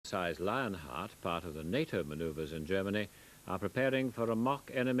exercise Lionheart, part of the NATO manoeuvres in Germany, are preparing for a mock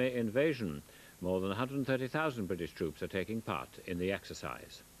enemy invasion. More than 130,000 British troops are taking part in the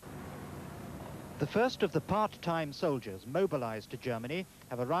exercise. The first of the part-time soldiers mobilized to Germany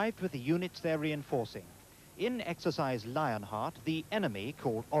have arrived with the units they're reinforcing. In exercise Lionheart, the enemy,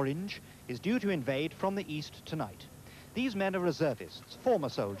 called Orange, is due to invade from the east tonight. These men are reservists, former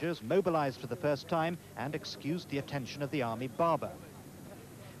soldiers, mobilized for the first time and excused the attention of the army barber.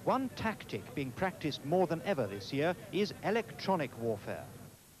 One tactic being practiced more than ever this year is electronic warfare.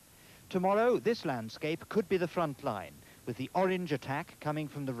 Tomorrow, this landscape could be the front line, with the Orange attack coming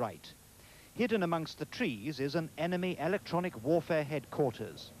from the right. Hidden amongst the trees is an enemy electronic warfare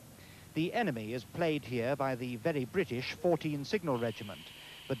headquarters. The enemy is played here by the very British 14 Signal Regiment,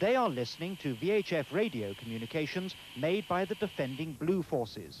 but they are listening to VHF radio communications made by the defending Blue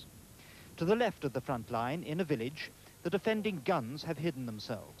Forces. To the left of the front line, in a village, the defending guns have hidden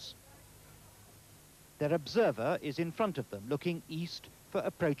themselves. Their observer is in front of them, looking east for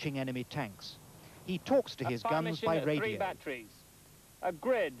approaching enemy tanks. He talks to his guns by radio. 3 batteries, a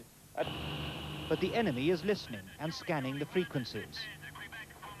grid. But the enemy is listening and scanning the frequencies.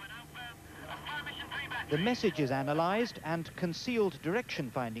 The message is analyzed and concealed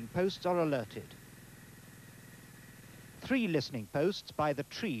direction-finding posts are alerted. 3 listening posts by the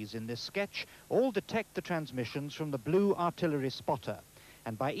trees in this sketch all detect the transmissions from the blue artillery spotter,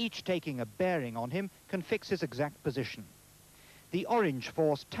 and by each taking a bearing on him can fix his exact position. The Orange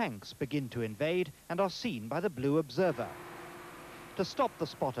Force tanks begin to invade and are seen by the blue observer. To stop the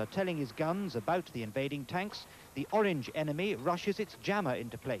spotter telling his guns about the invading tanks, the Orange enemy rushes its jammer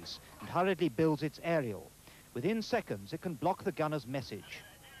into place and hurriedly builds its aerial. Within seconds, it can block the gunner's message.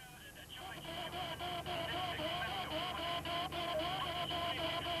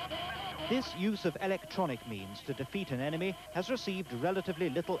 This use of electronic means to defeat an enemy has received relatively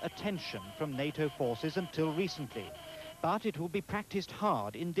little attention from NATO forces until recently. But it will be practiced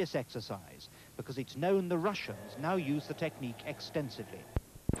hard in this exercise, because it's known the Russians now use the technique extensively.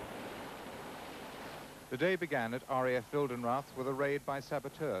 The day began at RAF Wildenrath with a raid by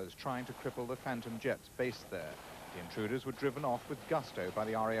saboteurs trying to cripple the Phantom jets based there. The intruders were driven off with gusto by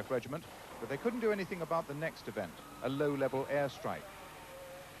the RAF regiment, but they couldn't do anything about the next event, a low-level airstrike.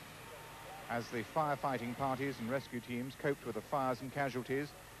 As the firefighting parties and rescue teams coped with the fires and casualties,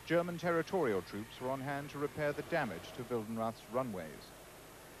 German territorial troops were on hand to repair the damage to Wildenrath's runways.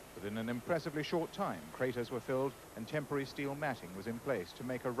 Within an impressively short time, craters were filled and temporary steel matting was in place to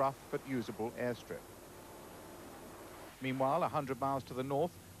make a rough but usable airstrip. Meanwhile, 100 miles to the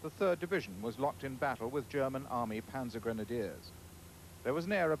north, the 3rd Division was locked in battle with German Army Panzer Grenadiers. There was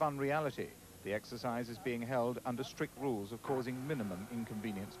an air of unreality. The exercise is being held under strict rules of causing minimum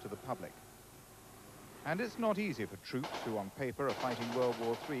inconvenience to the public. And it's not easy for troops who on paper are fighting World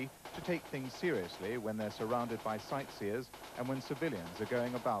War III to take things seriously when they're surrounded by sightseers and when civilians are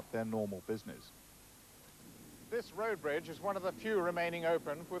going about their normal business. This road bridge is one of the few remaining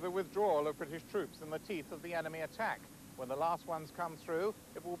open for the withdrawal of British troops in the teeth of the enemy attack. When the last ones come through,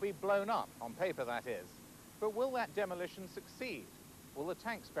 it will be blown up, on paper that is. But will that demolition succeed? Will the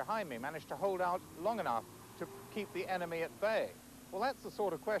tanks behind me manage to hold out long enough to keep the enemy at bay? Well, that's the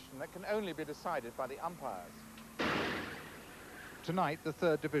sort of question that can only be decided by the umpires. Tonight, the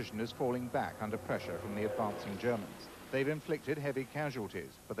 3rd Division is falling back under pressure from the advancing Germans. They've inflicted heavy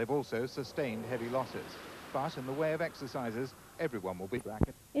casualties, but they've also sustained heavy losses. But in the way of exercises, everyone will be back.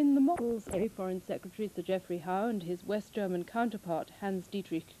 In the models, Foreign Secretary Sir Geoffrey Howe and his West German counterpart,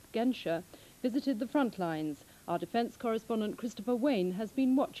 Hans-Dietrich Genscher, visited the front lines. Our defence correspondent Christopher Wayne has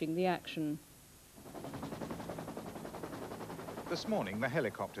been watching the action. This morning, the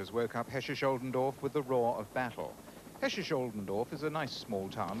helicopters woke up Hessisch-Oldendorf with the roar of battle. Hessisch-Oldendorf is a nice small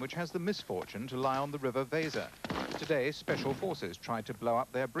town which has the misfortune to lie on the River Weser. Today, special forces tried to blow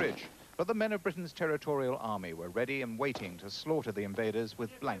up their bridge, but the men of Britain's territorial army were ready and waiting to slaughter the invaders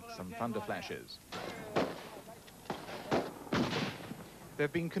with blanks and thunder flashes. There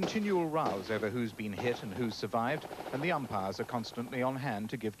have been continual rows over who's been hit and who's survived, and the umpires are constantly on hand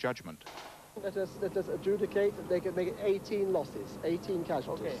to give judgment. Let us adjudicate that they could make it 18 losses, 18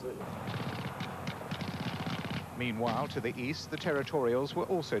 casualties. Okay. Meanwhile, to the east, the territorials were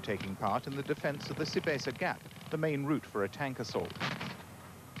also taking part in the defence of the Sibesa Gap, the main route for a tank assault.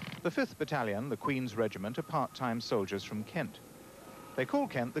 The 5th Battalion, the Queen's Regiment, are part-time soldiers from Kent. They call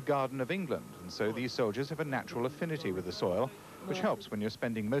Kent the Garden of England, and so these soldiers have a natural affinity with the soil, which helps when you're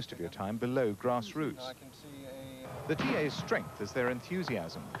spending most of your time below grassroots. The TA's strength is their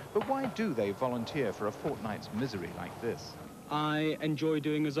enthusiasm, but why do they volunteer for a fortnight's misery like this? I enjoy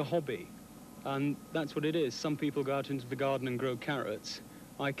doing as a hobby, and that's what it is. Some people go out into the garden and grow carrots.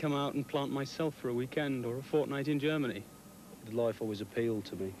 I come out and plant myself for a weekend or a fortnight in Germany. The life always appealed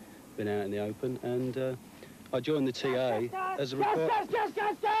to me, been out in the open, and I joined the TA as a report.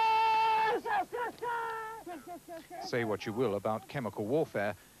 Say what you will about chemical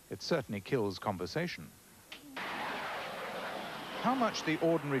warfare, it certainly kills conversation. How much the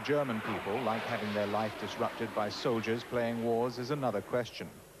ordinary German people like having their life disrupted by soldiers playing wars is another question.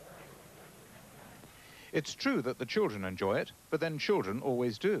 It's true that the children enjoy it, but then children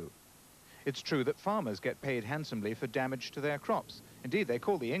always do. It's true that farmers get paid handsomely for damage to their crops. Indeed, they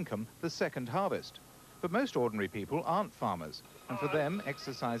call the income the second harvest. But most ordinary people aren't farmers, and for them,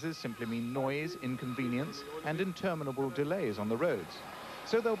 exercises simply mean noise, inconvenience, and interminable delays on the roads.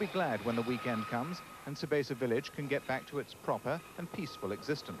 So they'll be glad when the weekend comes and Sabesa village can get back to its proper and peaceful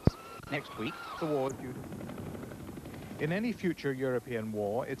existence. Next week, the war is due to... In any future European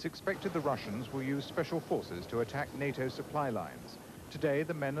war, it's expected the Russians will use special forces to attack NATO supply lines. Today,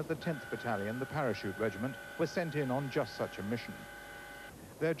 the men of the 10th Battalion, the Parachute Regiment, were sent in on just such a mission.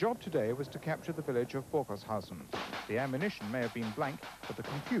 Their job today was to capture the village of Borkershausen. The ammunition may have been blank, but the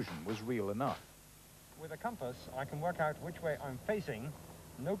confusion was real enough. With a compass, I can work out which way I'm facing.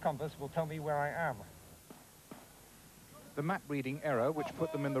 No compass will tell me where I am. The map-reading error, which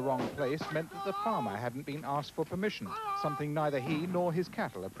put them in the wrong place, meant that the farmer hadn't been asked for permission, something neither he nor his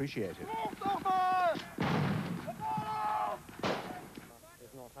cattle appreciated.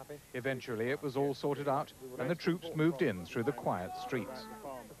 Eventually, it was all sorted out, and the troops moved in through the quiet streets.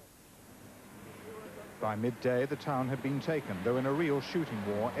 By midday, the town had been taken, though in a real shooting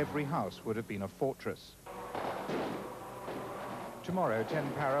war, every house would have been a fortress. Tomorrow,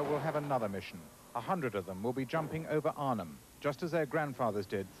 10 Para will have another mission. 100 of them will be jumping over Arnhem, just as their grandfathers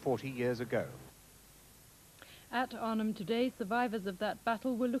did 40 years ago. At Arnhem today, survivors of that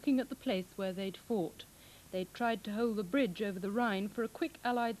battle were looking at the place where they'd fought. They'd tried to hold the bridge over the Rhine for a quick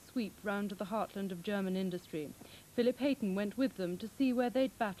Allied sweep round to the heartland of German industry. Philip Hayton went with them to see where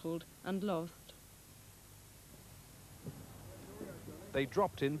they'd battled and lost. They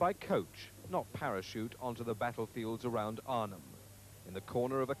dropped in by coach, not parachute, onto the battlefields around Arnhem. In the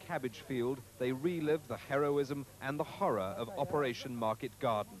corner of a cabbage field, they relived the heroism and the horror of Operation Market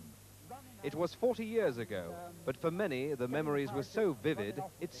Garden. It was 40 years ago, but for many, the memories were so vivid,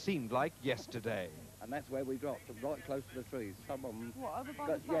 it seemed like yesterday. And that's where we dropped, right close to the trees. Some of them... What, over by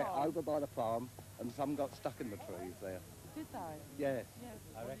the farm? Yeah, over by the farm, and some got stuck in the trees there. Did they? Yes.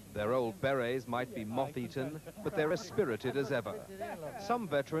 Their old berets might be moth-eaten, but they're as spirited as ever. Some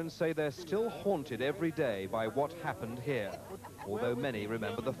veterans say they're still haunted every day by what happened here, although many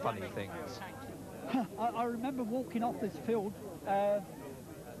remember the funny things. I remember walking off this field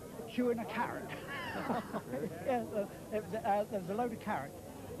chewing a carrot. Yeah, there was a load of carrot.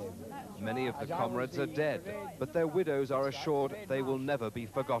 Many of the comrades are dead, but their widows are assured they will never be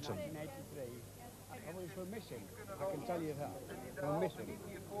forgotten. We're missing, I can tell you that. We're missing.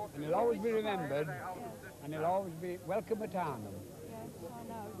 And he'll always be remembered, and he'll always be welcome at Arnhem. Yes, I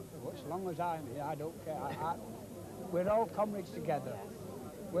know. As long as I'm here, I don't care. We're all comrades together.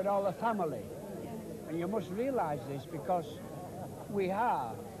 We're all a family. And you must realise this, because we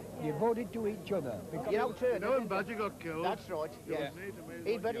are devoted to each other. You know, too, when Badger got killed. That's right, yes.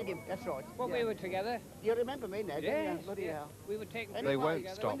 He buried him, that's right. Well, we were together. You remember me now, yes, don't you? yes. We were taking... They won't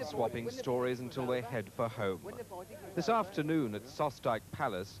stop swapping stories until they head for home. This afternoon at Sostdijk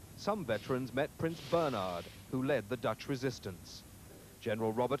Palace, some veterans met Prince Bernhard, who led the Dutch resistance.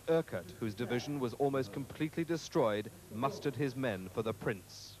 General Robert Urquhart, whose division was almost completely destroyed, mustered his men for the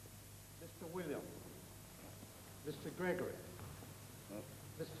prince. Mr. William, Mr. Gregory,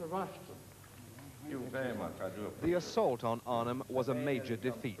 Mr. Rushton. Thank you very much, I do. The assault on Arnhem was a major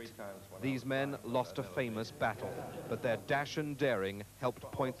defeat. These men lost a famous battle, but their dash and daring helped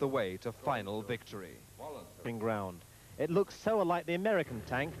point the way to final victory. Ground. It looks so like the American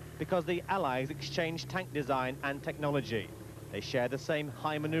tank because the Allies exchanged tank design and technology. They share the same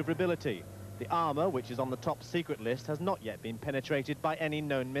high maneuverability. The armor, which is on the top secret list, has not yet been penetrated by any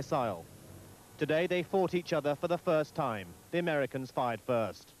known missile. Today they fought each other for the first time. The Americans fired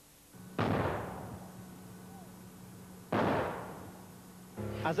first.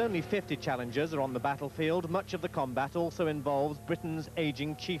 As only 50 Challengers are on the battlefield, much of the combat also involves Britain's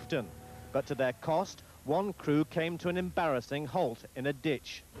aging chieftain. But to their cost, one crew came to an embarrassing halt in a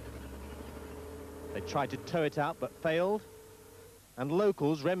ditch. They tried to tow it out but failed, and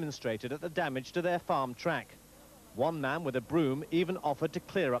locals remonstrated at the damage to their farm track. One man with a broom even offered to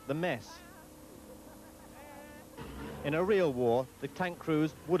clear up the mess. In a real war, the tank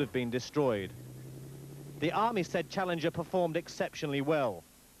crews would have been destroyed. The army said Challenger performed exceptionally well.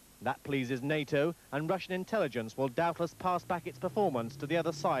 That pleases NATO, and Russian intelligence will doubtless pass back its performance to the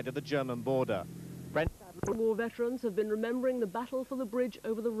other side of the German border. War veterans have been remembering the battle for the bridge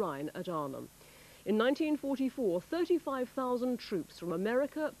over the Rhine at Arnhem. In 1944, 35,000 troops from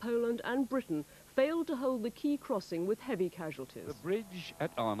America, Poland and Britain failed to hold the key crossing with heavy casualties. The bridge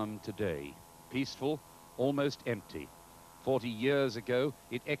at Arnhem today, peaceful, almost empty. 40 years ago,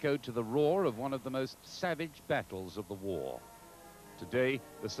 it echoed to the roar of one of the most savage battles of the war. Today,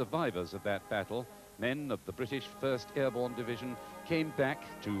 the survivors of that battle, men of the British 1st Airborne Division, came back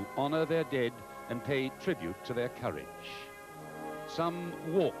to honor their dead and pay tribute to their courage. Some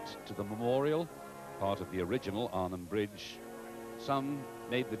walked to the memorial, part of the original Arnhem Bridge. Some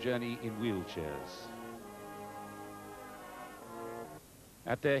made the journey in wheelchairs.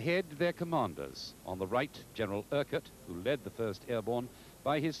 At their head, their commanders. On the right, General Urquhart, who led the 1st Airborne.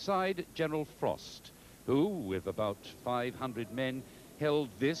 By his side, General Frost, who, with about 500 men, held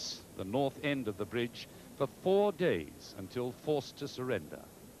this, the north end of the bridge, for 4 days until forced to surrender.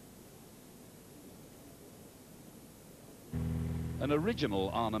 An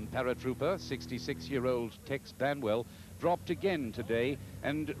original Arnhem paratrooper, 66-year-old Tex Banwell, dropped again today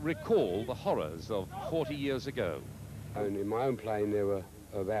and recalled the horrors of 40 years ago. And in my own plane, there were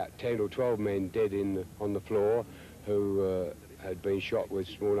about 10 or 12 men dead on the floor who had been shot with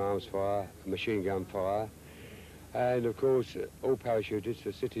small arms fire, machine gun fire. And of course, all parachutists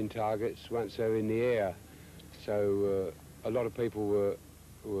are sitting targets once they're in the air. So a lot of people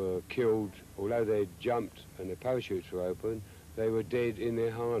were killed, although they jumped and their parachutes were open, they were dead in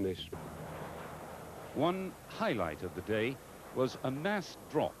their harness. One highlight of the day was a mass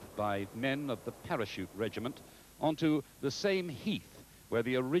drop by men of the Parachute Regiment onto the same heath where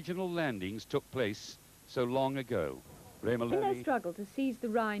the original landings took place so long ago. In their struggle to seize the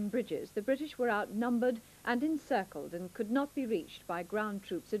Rhine bridges, the British were outnumbered and encircled and could not be reached by ground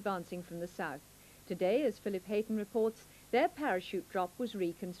troops advancing from the south. Today, as Philip Hayton reports, their parachute drop was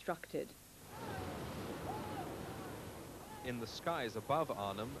reconstructed. In the skies above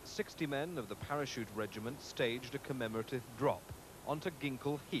Arnhem, 60 men of the Parachute Regiment staged a commemorative drop onto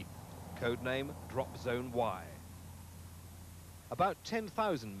Ginkle Heath, codename Drop Zone Y. About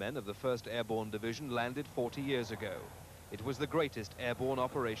 10,000 men of the 1st Airborne Division landed 40 years ago. It was the greatest airborne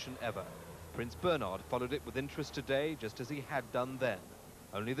operation ever. Prince Bernhard followed it with interest today, just as he had done then.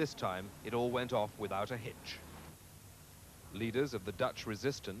 Only this time, it all went off without a hitch. Leaders of the Dutch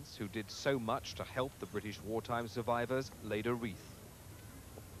resistance, who did so much to help the British wartime survivors, laid a wreath.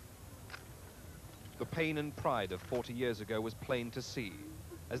 The pain and pride of 40 years ago was plain to see,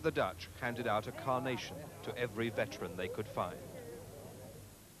 as the Dutch handed out a carnation to every veteran they could find.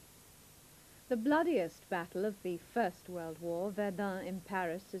 The bloodiest battle of the First World War, Verdun in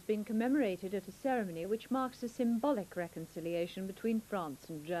Paris, has been commemorated at a ceremony which marks a symbolic reconciliation between France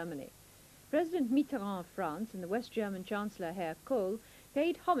and Germany. President Mitterrand of France and the West German Chancellor Herr Kohl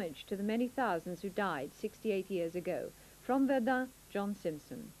paid homage to the many thousands who died 68 years ago. From Verdun, John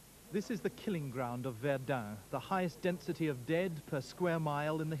Simpson. This is the killing ground of Verdun, the highest density of dead per square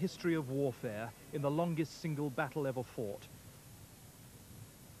mile in the history of warfare, in the longest single battle ever fought.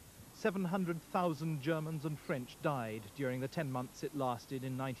 700,000 Germans and French died during the 10 months it lasted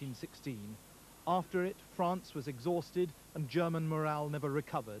in 1916. After it, France was exhausted and German morale never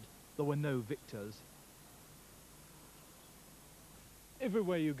recovered. There were no victors.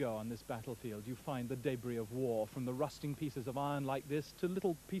 Everywhere you go on this battlefield, you find the debris of war, from the rusting pieces of iron like this to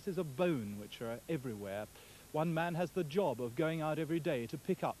little pieces of bone which are everywhere. One man has the job of going out every day to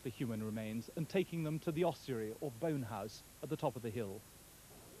pick up the human remains and taking them to the ossuary or bone house at the top of the hill.